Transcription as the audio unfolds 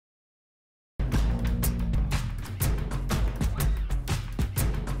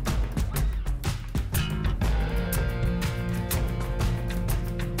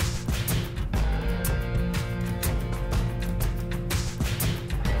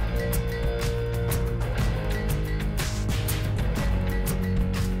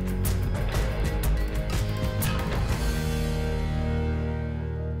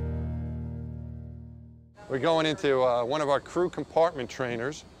We're going into one of our crew compartment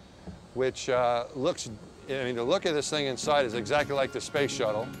trainers, which looks, I mean, the look of this thing inside is exactly like the space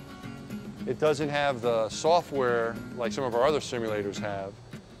shuttle. It doesn't have the software like some of our other simulators have.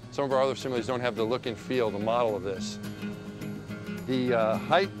 Some of our other simulators don't have the look and feel, the model of this. The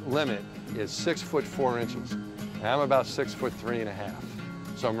height limit is 6'4". And I'm about 6'3½".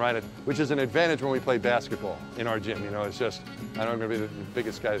 So I'm right at, which is an advantage when we play basketball in our gym. You know, it's just, I know I'm going to be the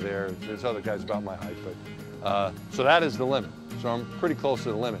biggest guy there. There's other guys about my height, but so that is the limit. So I'm pretty close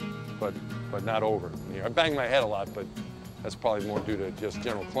to the limit, but not over. You know, I bang my head a lot, but that's probably more due to just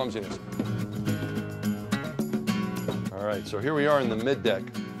general clumsiness. All right, so here we are in the middeck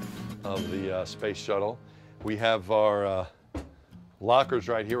of the space shuttle. We have our lockers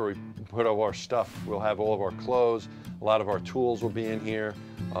right here where we put all our stuff. We'll have all of our clothes. A lot of our tools will be in here.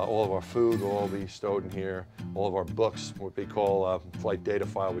 All of our food will all be stowed in here. All of our books, what we call flight data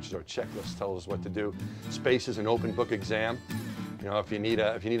file, which is our checklist, tells us what to do. Space is an open book exam. You know, if you need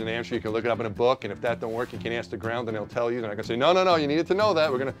an answer, you can look it up in a book, and if that don't work, you can ask the ground, and they'll tell you. They're not going to say, no, no, no, you needed to know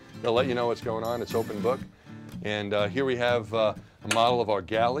that. They'll let you know what's going on. It's open book. And here we have a model of our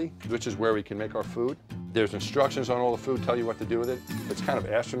galley, which is where we can make our food. There's instructions on all the food, tell you what to do with it. It's kind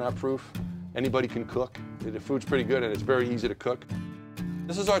of astronaut proof. Anybody can cook. The food's pretty good, and it's very easy to cook.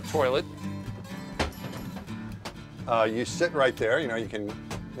 This is our toilet. You sit right there. You know, you don't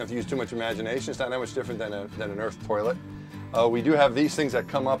have to use too much imagination. It's not that much different than an Earth toilet. We do have these things that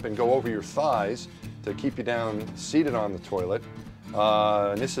come up and go over your thighs to keep you down seated on the toilet.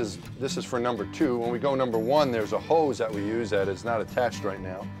 And this is for number 2. When we go number 1, there's a hose that we use that is not attached right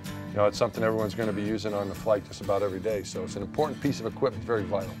now. You know, it's something everyone's going to be using on the flight just about every day. So it's an important piece of equipment, very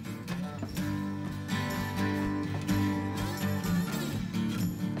vital.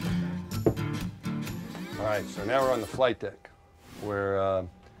 All right, so now we're on the flight deck, where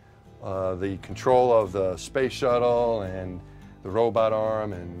the control of the space shuttle and the robot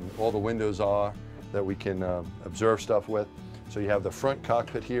arm and all the windows are that we can observe stuff with. So you have the front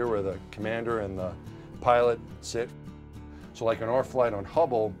cockpit here where the commander and the pilot sit. So like on our flight on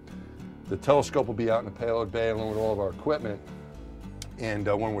Hubble, the telescope will be out in the payload bay along with all of our equipment. And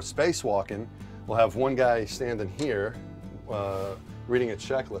when we're spacewalking, we'll have one guy standing here reading a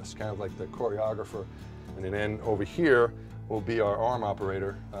checklist, kind of like the choreographer. And then over here will be our arm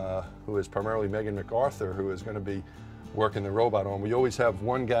operator, who is primarily Megan MacArthur, who is going to be working the robot arm. We always have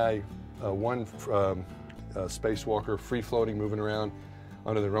one guy, one spacewalker free-floating, moving around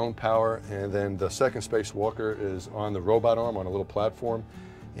under their own power, and then the second spacewalker is on the robot arm on a little platform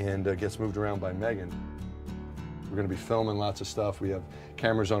and gets moved around by Megan. We're going to be filming lots of stuff. We have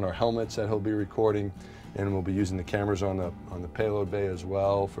cameras on our helmets that he'll be recording, and we'll be using the cameras on the payload bay as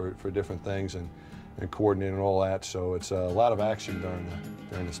well for different things and coordinating all that. So it's a lot of action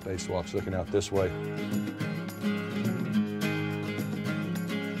during the spacewalks, looking out this way.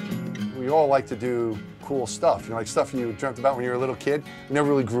 We all like to do cool stuff, you know, like stuff you dreamt about when you were a little kid. You never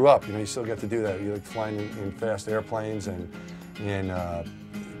really grew up, you know, you still get to do that. You like flying in fast airplanes and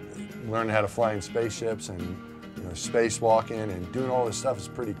learning how to fly in spaceships and, you know, spacewalking and doing all this stuff is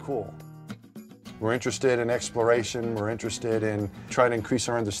pretty cool. We're interested in exploration. We're interested in trying to increase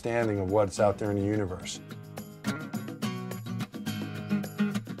our understanding of what's out there in the universe.